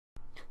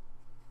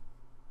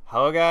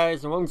Hello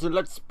guys, and welcome to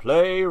Let's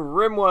Play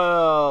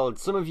Rimworld!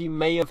 Some of you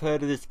may have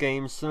heard of this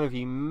game, some of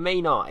you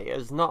may not. It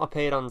has not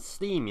appeared on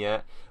Steam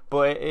yet,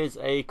 but it is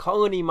a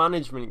colony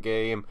management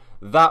game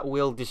that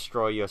will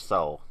destroy your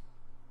soul.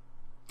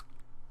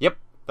 Yep,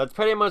 that's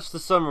pretty much the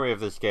summary of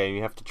this game.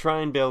 You have to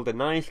try and build a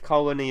nice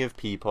colony of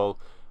people,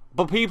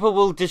 but people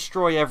will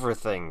destroy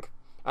everything,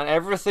 and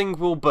everything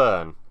will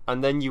burn,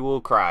 and then you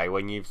will cry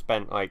when you've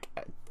spent like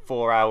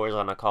 4 hours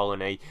on a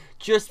colony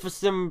just for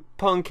some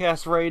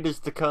punk-ass raiders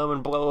to come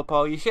and blow up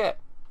all your shit.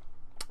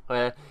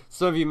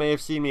 Some of you may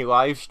have seen me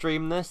live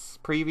stream this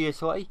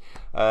previously,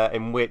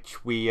 in which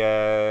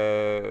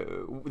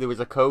there was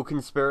a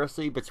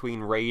co-conspiracy between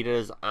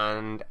raiders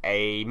and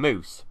a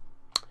moose,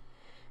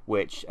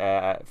 which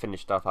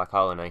finished off our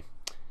colony.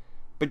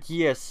 But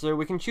yes, so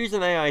we can choose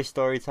an AI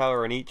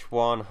storyteller, and each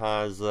one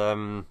has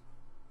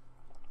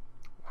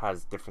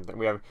different things.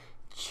 We have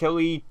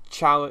Chill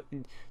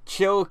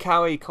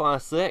Callie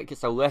Classic.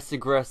 It's a less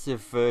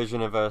aggressive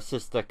version of her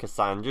sister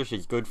Cassandra.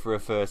 She's good for a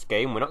first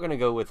game. We're not going to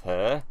go with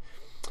her.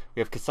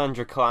 We have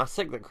Cassandra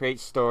Classic that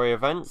creates story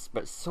events,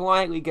 but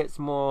slightly gets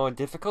more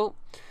difficult.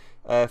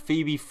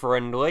 Phoebe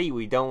Friendly.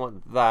 We don't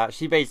want that.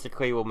 She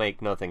basically will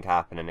make nothing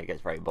happen and it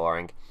gets very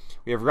boring.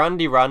 We have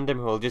Randy Random,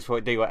 who will just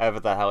do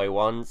whatever the hell he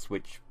wants,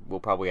 which will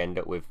probably end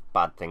up with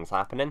bad things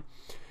happening.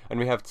 And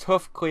we have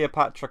Tough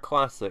Cleopatra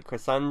Classic,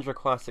 Cassandra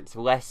Classic's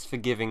less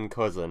forgiving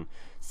cousin.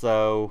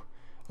 So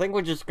I think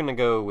we're just going to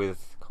go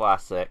with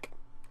Classic.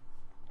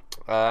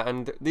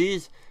 And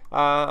these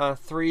are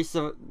three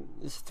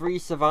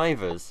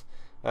survivors.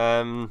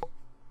 Now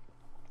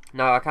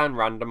I can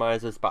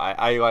randomize this, but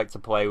I like to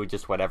play with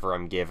just whatever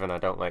I'm given. I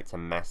don't like to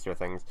mess with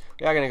things.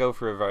 We are going to go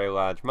through a very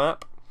large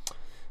map.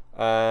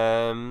 What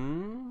have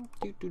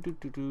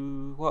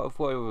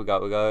we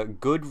got? We got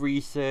good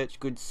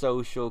research, good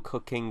social,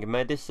 cooking,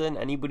 medicine.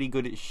 Anybody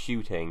good at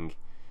shooting?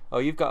 Oh,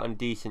 you've got a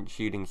decent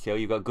shooting skill.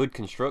 You've got good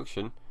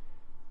construction.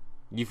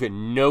 You've got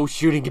no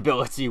shooting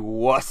ability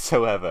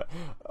whatsoever.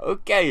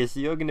 Okay, so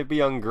you're going to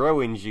be on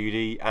growing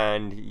duty,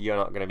 and you're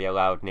not going to be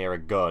allowed near a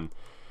gun.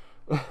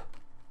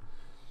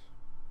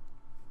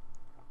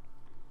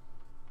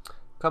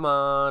 Come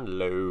on,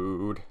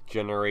 load.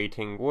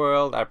 Generating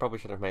world. I probably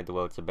should have made the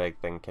world so big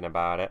thinking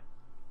about it.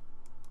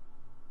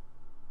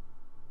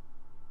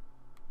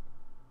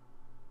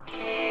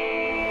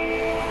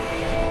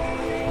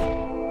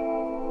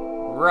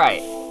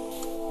 Right.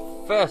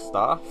 First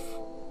off,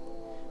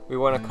 we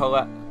want to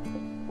collect...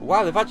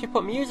 Wow, they've actually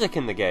put music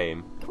in the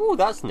game. Ooh,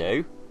 that's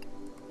new.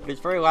 But it's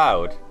very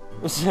loud.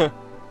 I'm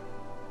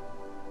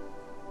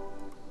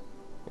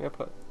going to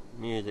put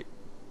music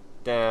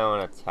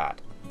down a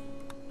tad.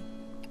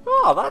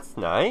 Oh, that's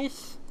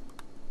nice.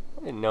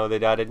 I didn't know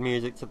they'd added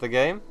music to the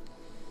game.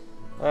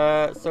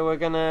 So we're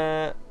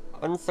gonna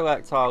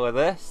unselect all of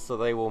this, so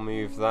they will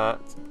move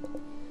that.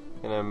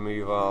 Gonna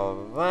move all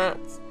of that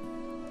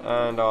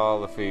and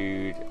all the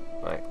food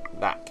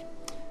like that.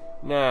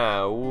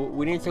 Now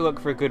we need to look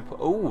for a good.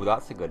 Oh,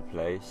 that's a good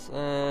place.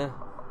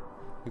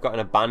 We've got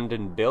an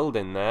abandoned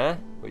building there,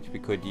 which we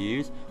could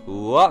use.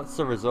 Lots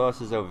of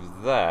resources over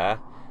there.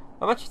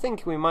 I'm actually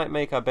thinking we might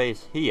make our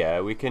base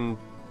here. We can.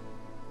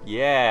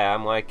 Yeah,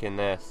 I'm liking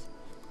this.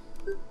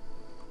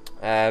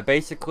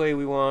 Basically,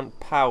 we want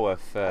power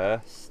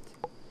first.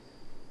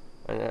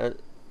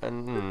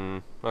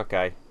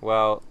 Okay,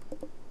 well,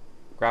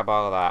 grab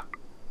all of that.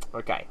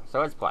 Okay,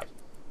 so let's play.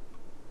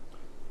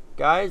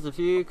 Guys, if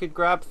you could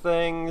grab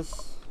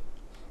things...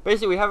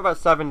 Basically, we have about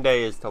 7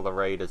 days till the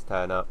raiders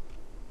turn up.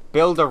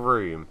 Build a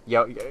room.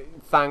 Yo,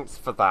 thanks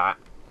for that.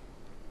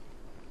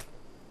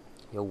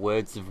 Your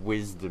words of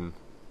wisdom.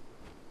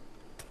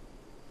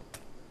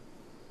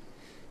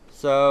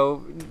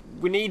 So,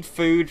 we need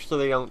food so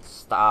they don't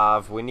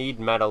starve, we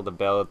need metal to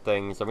build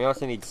things, and we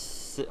also need...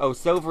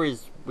 silver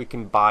is... we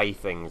can buy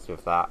things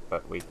with that,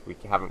 but we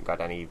haven't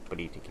got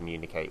anybody to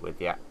communicate with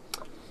yet.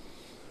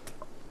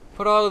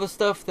 Put all of the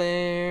stuff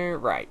there.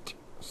 Right.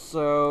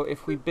 So,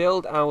 if we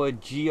build our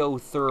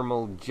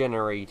geothermal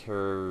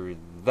generator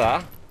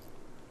there,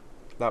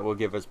 that will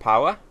give us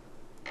power.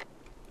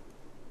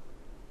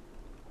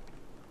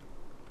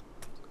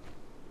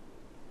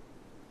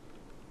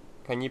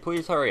 Can you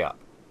please hurry up?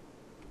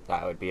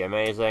 That would be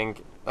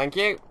amazing. Thank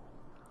you.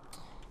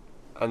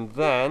 And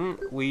then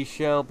we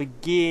shall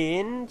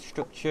begin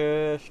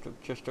structure.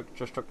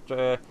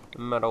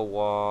 Metal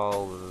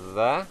wall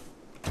there.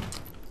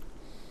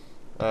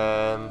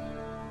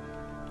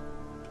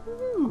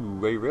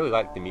 Ooh, I really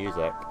like the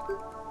music.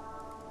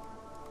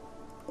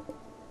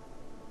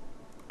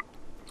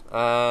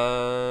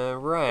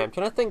 Right, I'm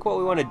trying to think what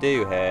we want to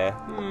do here.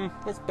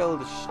 Let's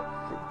build a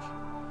structure.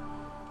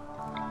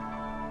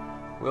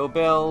 We'll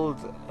build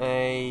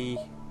a...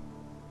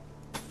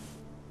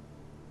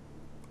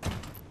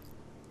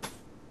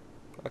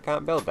 I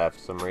can't build there for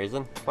some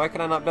reason. Why can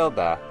I not build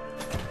there?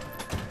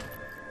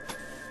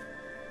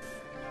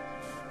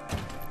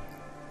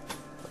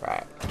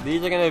 Right.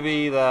 These are going to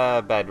be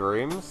the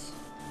bedrooms.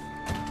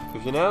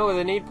 Because you know,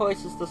 they need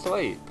places to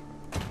sleep.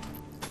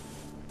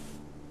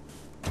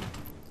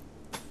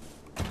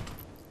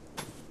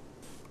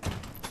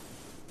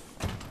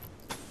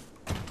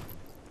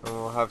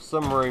 will have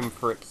some room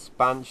for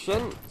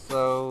expansion,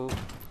 so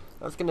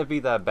that's going to be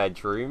their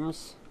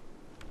bedrooms.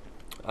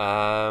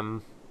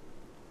 What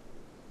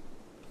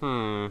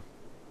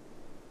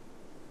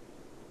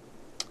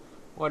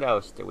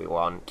else do we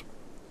want?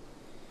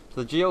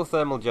 So the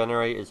geothermal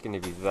generator is going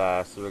to be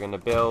there, so we're going to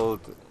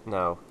build...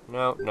 No.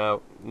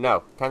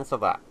 Cancel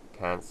that.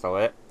 Cancel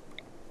it.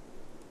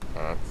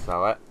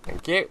 Cancel it.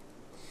 Thank you.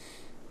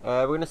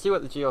 We're going to see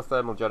what the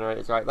geothermal generator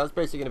is. Right, that's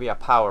basically going to be our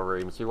power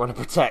room, so we want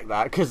to protect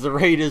that, because the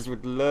raiders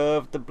would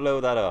love to blow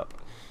that up.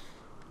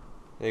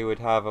 They would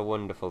have a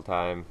wonderful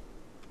time.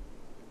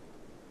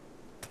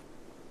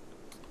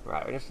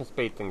 Right, we're just going to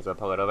speed things up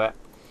a little bit.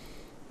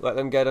 Let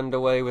them get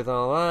underway with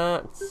all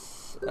that.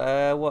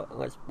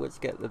 Let's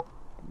get the...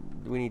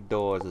 We need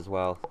doors as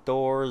well.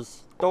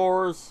 Doors.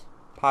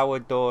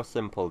 Powered door,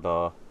 simple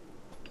door.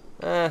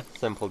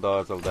 Simple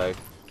doors will do.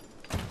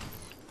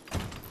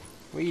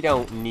 We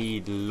don't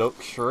need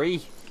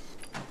luxury.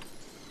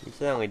 We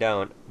certainly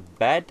don't.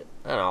 Bed?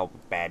 Oh,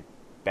 bed.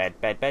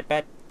 Beds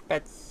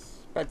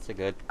are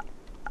good.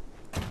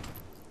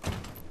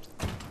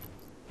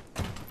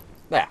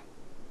 There.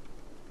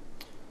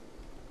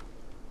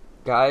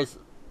 Guys.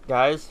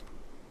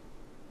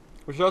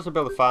 We should also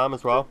build a farm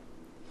as well.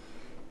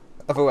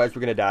 Otherwise we're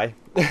gonna die.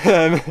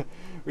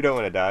 We don't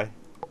want to die.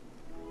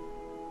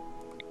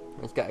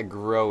 Let's get a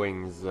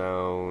growing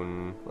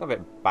zone a little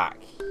bit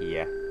back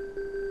here.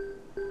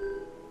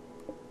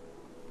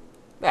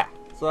 There.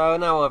 So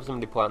now we'll have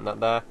somebody plant that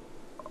there.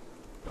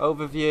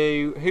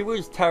 Overview. Who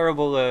was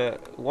terrible?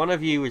 One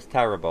of you was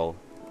terrible.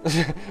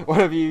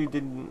 One of you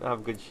didn't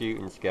have good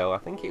shooting skill. I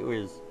think it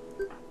was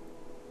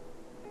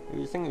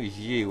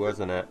you,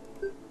 wasn't it?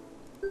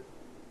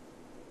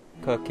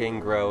 Cooking,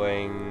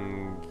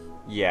 growing.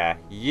 Yeah,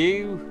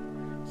 you.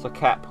 So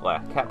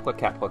Kepler.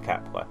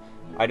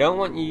 I don't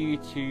want you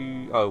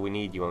to... Oh, we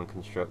need you on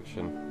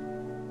construction.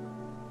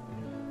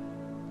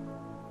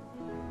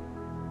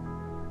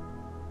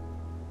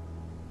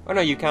 Oh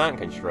no, you can't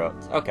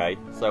construct. Okay,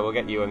 so we'll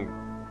get you on...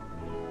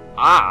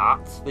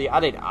 Art? They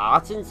added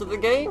art into the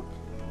game?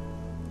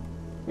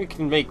 We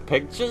can make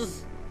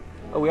pictures?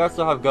 Oh, we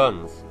also have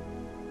guns.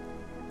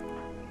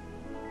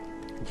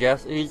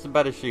 Jess, who's the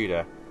better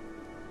shooter?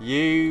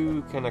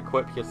 You can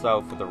equip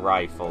yourself with a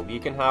rifle.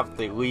 You can have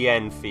the Lee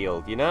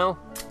Enfield, you know?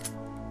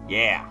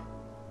 Yeah.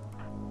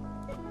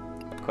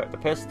 Equip the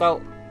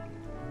pistol.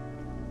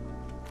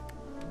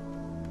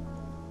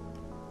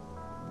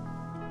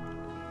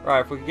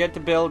 Right, if we can get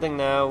to building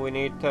now, we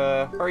need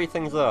to hurry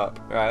things up.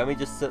 Right, let me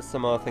just set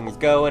some more things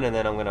going, and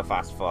then I'm going to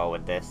fast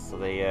forward this so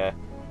they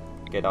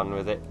get on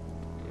with it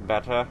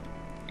better.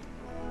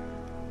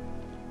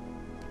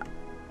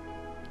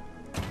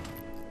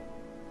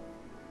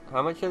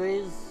 How much are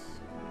these?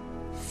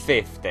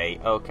 50.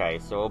 Okay,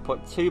 so we'll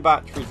put 2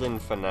 batteries in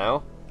for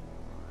now.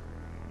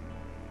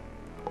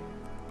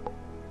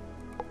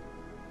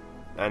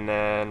 And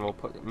then we'll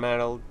put the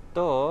metal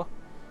door.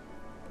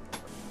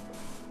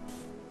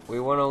 We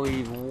want to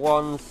leave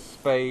one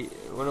space.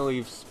 We want to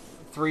leave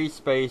 3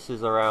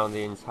 spaces around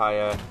the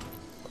entire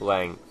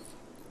length.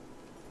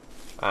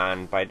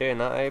 And by doing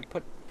that, I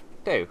put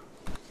 2.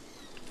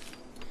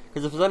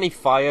 Because if there's any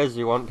fires,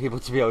 we want people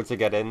to be able to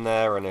get in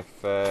there, and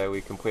if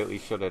we completely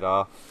shut it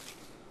off,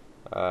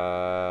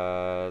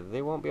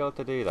 they won't be able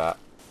to do that.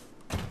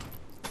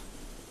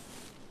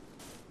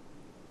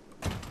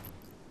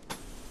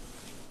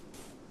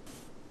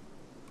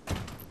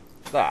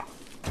 There.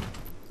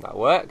 That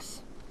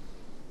works.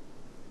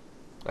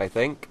 I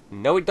think.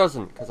 No, it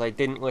doesn't, because I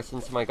didn't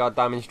listen to my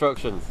goddamn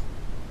instructions.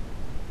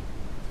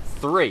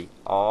 3.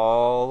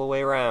 All the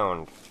way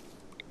around.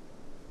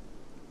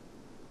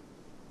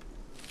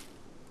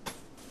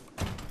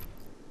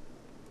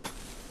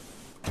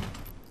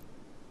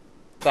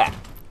 There.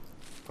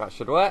 That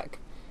should work.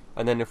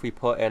 And then if we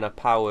put in a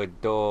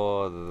powered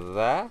door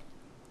there.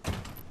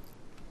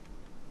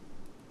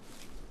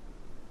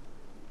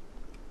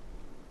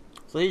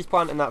 So he's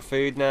planting that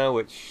food now,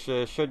 which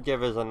should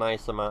give us a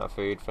nice amount of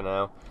food for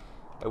now.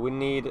 We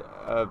need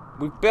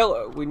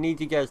we need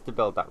you guys to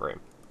build that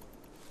room.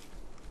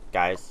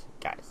 Guys.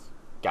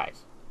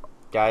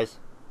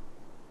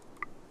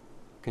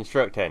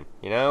 Constructing,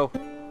 you know?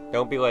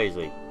 Don't be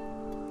lazy.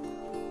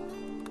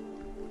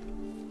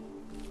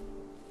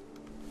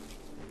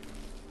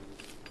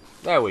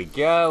 There we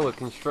go, we're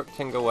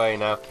constructing away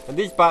now. And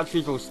these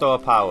batteries will store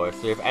power,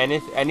 so if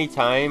any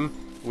time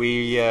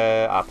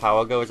our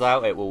power goes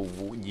out, it will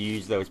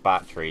use those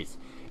batteries.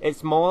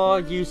 It's more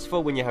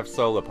useful when you have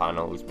solar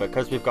panels,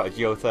 because we've got a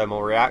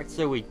geothermal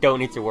reactor, we don't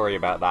need to worry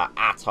about that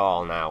at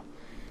all now.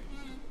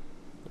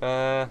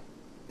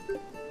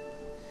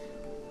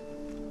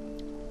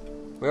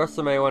 We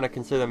also may want to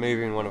consider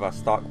moving one of our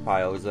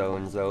stockpile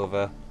zones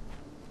over.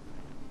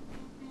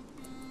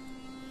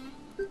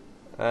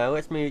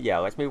 Let's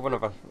move one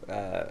of our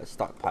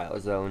stockpile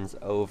zones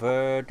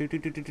over.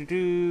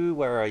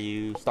 Where are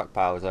you?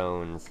 Stockpile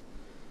zones.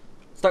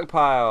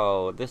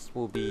 Stockpile. This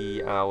will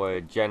be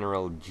our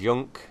general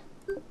junk.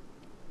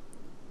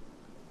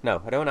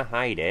 No, I don't want to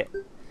hide it.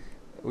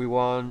 We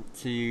want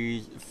to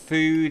use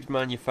food,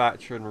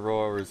 manufacture and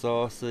raw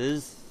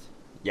resources.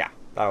 Yeah,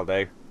 that'll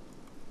do.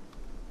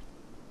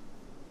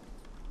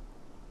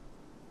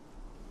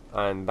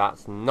 And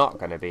that's not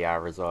going to be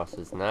our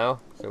resources now.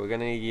 So we're going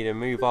to need you to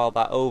move all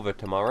that over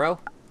tomorrow.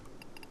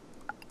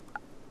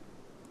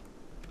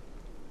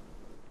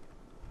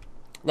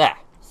 There.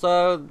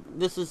 So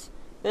this is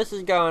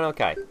going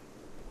okay.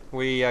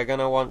 We are going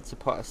to want to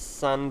put a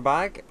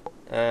sandbag.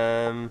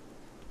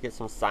 Get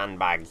some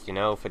sandbags, you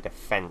know, for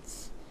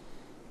defense.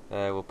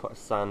 We'll put a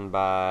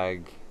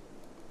sandbag.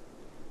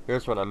 We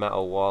just want a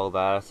metal wall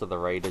there so the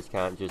raiders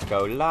can't just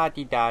go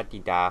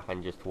la-di-da-di-da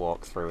and just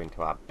walk through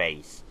into our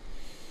base.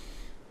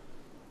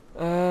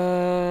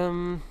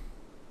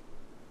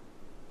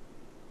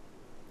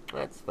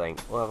 Let's think.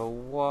 We'll have a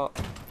what?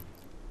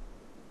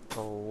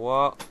 A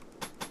what?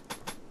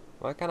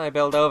 Why can't I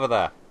build over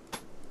there?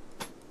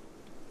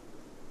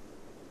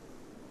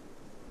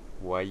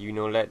 Why you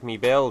no let me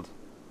build?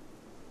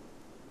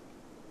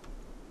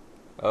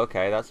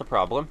 Okay, that's a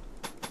problem.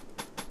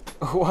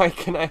 Why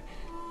can I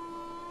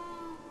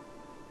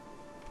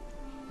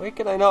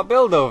not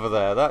build over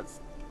there? That's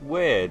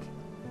weird.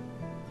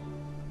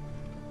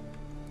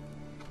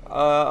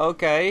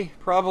 Okay,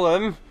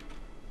 problem.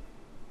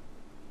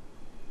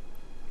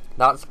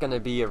 That's gonna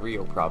be a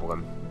real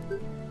problem.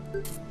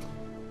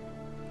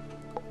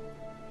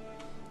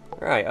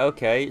 Right,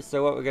 okay,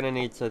 so what we're gonna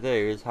need to do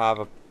is have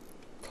a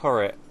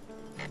turret.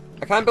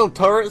 I can't build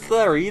turrets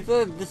there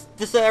either.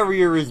 This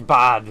area is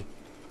bad.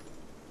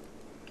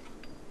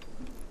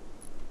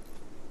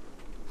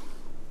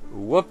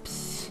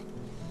 Whoops.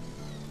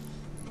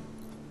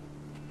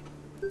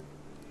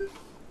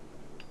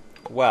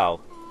 Well,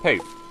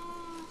 poop.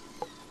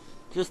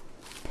 Just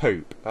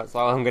poop. That's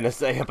all I'm gonna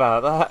say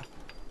about that.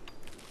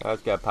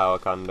 Let's get a power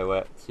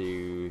conduit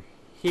to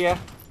here.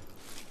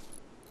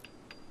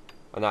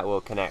 And that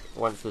will connect.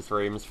 Once this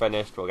room's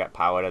finished, we'll get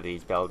power to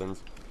these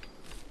buildings.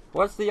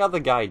 What's the other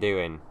guy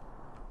doing?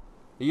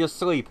 You're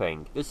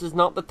sleeping. This is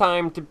not the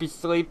time to be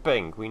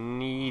sleeping. We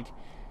need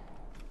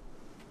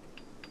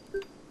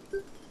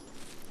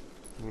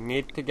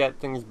to get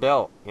things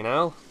built, you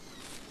know?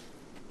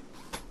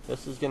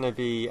 This is gonna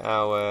be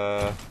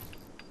our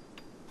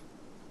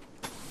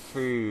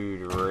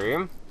food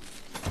room.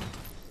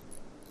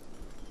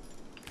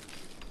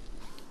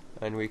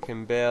 And we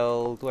can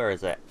build, where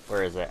is it?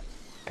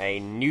 A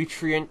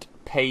nutrient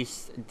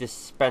paste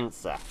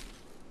dispenser.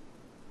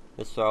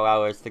 This will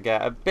allow us to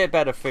get a bit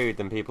better food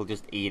than people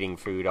just eating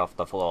food off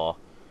the floor.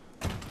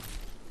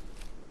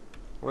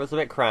 Well, it's a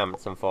bit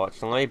cramped,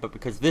 unfortunately, but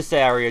because this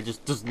area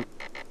just doesn't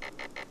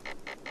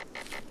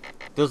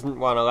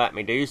want to let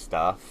me do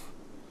stuff.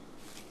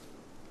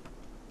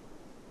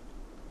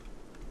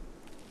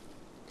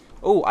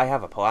 Oh, I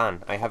have a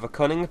plan. I have a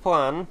cunning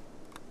plan.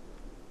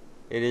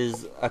 It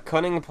is a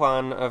cunning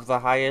plan of the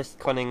highest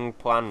cunning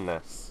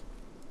planness.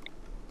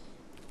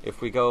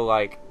 If we go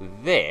like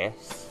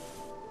this...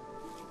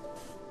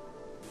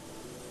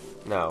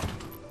 No.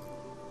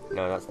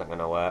 No, that's not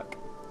gonna work.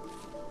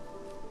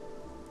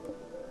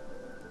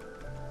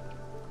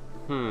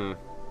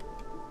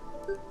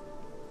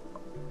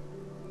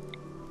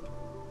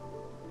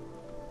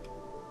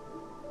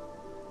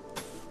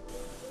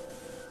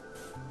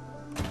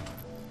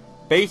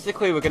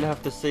 Basically, we're going to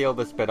have to seal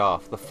this bit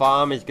off. The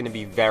farm is going to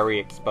be very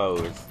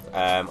exposed,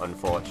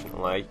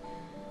 unfortunately.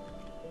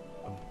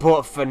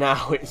 But for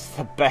now, it's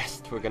the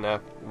best. We're gonna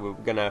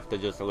have to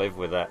just live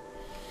with it.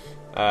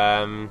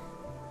 But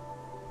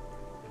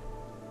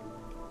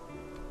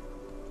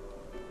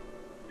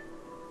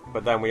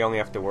then we only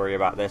have to worry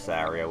about this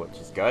area, which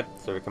is good.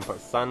 So we can put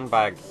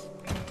sandbags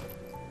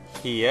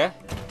here.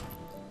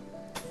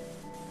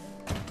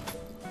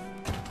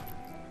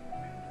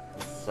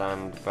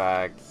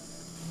 Sandbags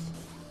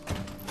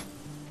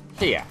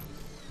here.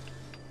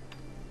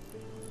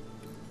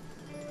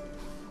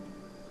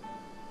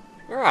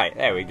 Alright,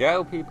 there we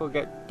go. People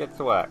get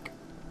to work.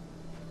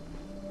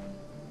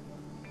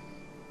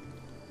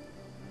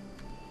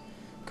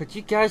 Could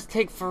you guys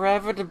take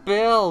forever to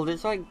build?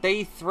 It's like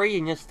day 3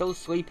 and you're still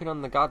sleeping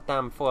on the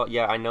goddamn floor.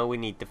 Yeah, I know we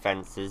need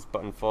defenses,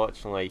 but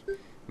unfortunately,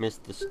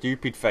 Mr.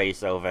 Stupid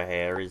Face over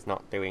here is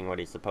not doing what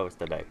he's supposed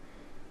to do.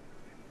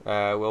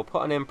 We'll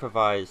put an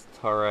improvised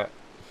turret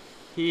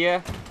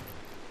here.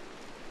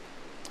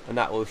 And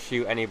that will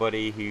shoot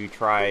anybody who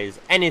tries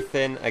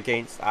anything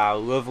against our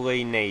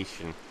lovely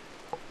nation.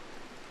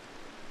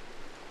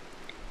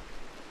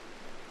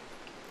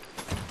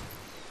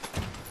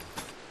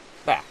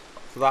 There.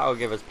 So that will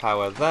give us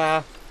power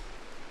there.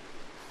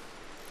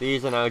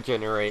 These are now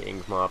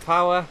generating more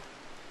power.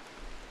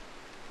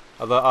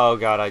 Although, oh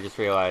god, I just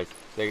realised.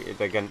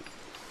 They're gonna...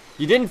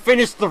 You didn't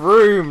finish the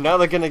room! Now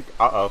they're gonna...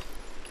 Uh-oh.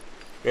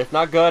 It's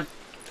not good.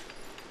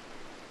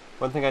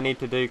 One thing I need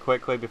to do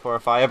quickly before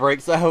a fire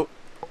breaks out.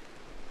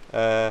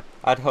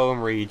 At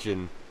home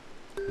region.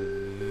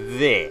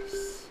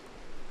 This.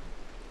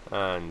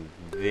 And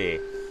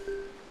this.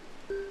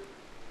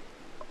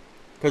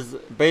 Because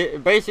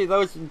basically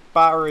those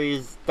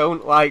batteries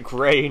don't like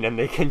rain and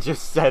they can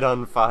just set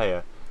on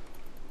fire.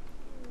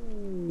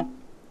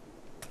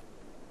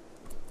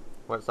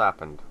 What's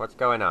happened? What's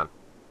going on?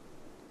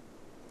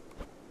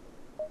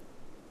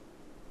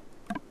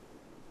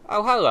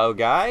 Oh, hello,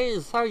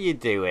 guys. How you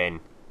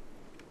doing?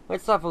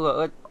 Let's have a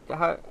look.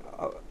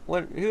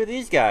 Who are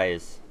these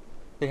guys?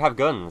 They have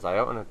guns. I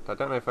don't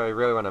know if I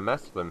really want to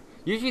mess with them.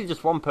 Usually,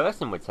 just one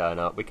person would turn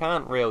up. We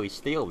can't really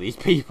steal these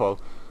people.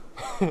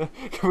 We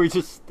could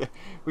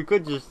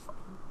just.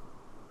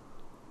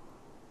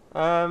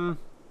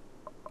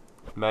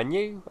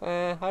 Menu.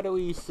 How do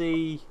we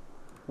see?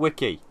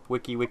 Wiki.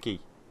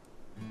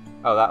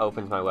 Oh, that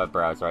opens my web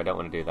browser. I don't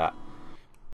want to do that.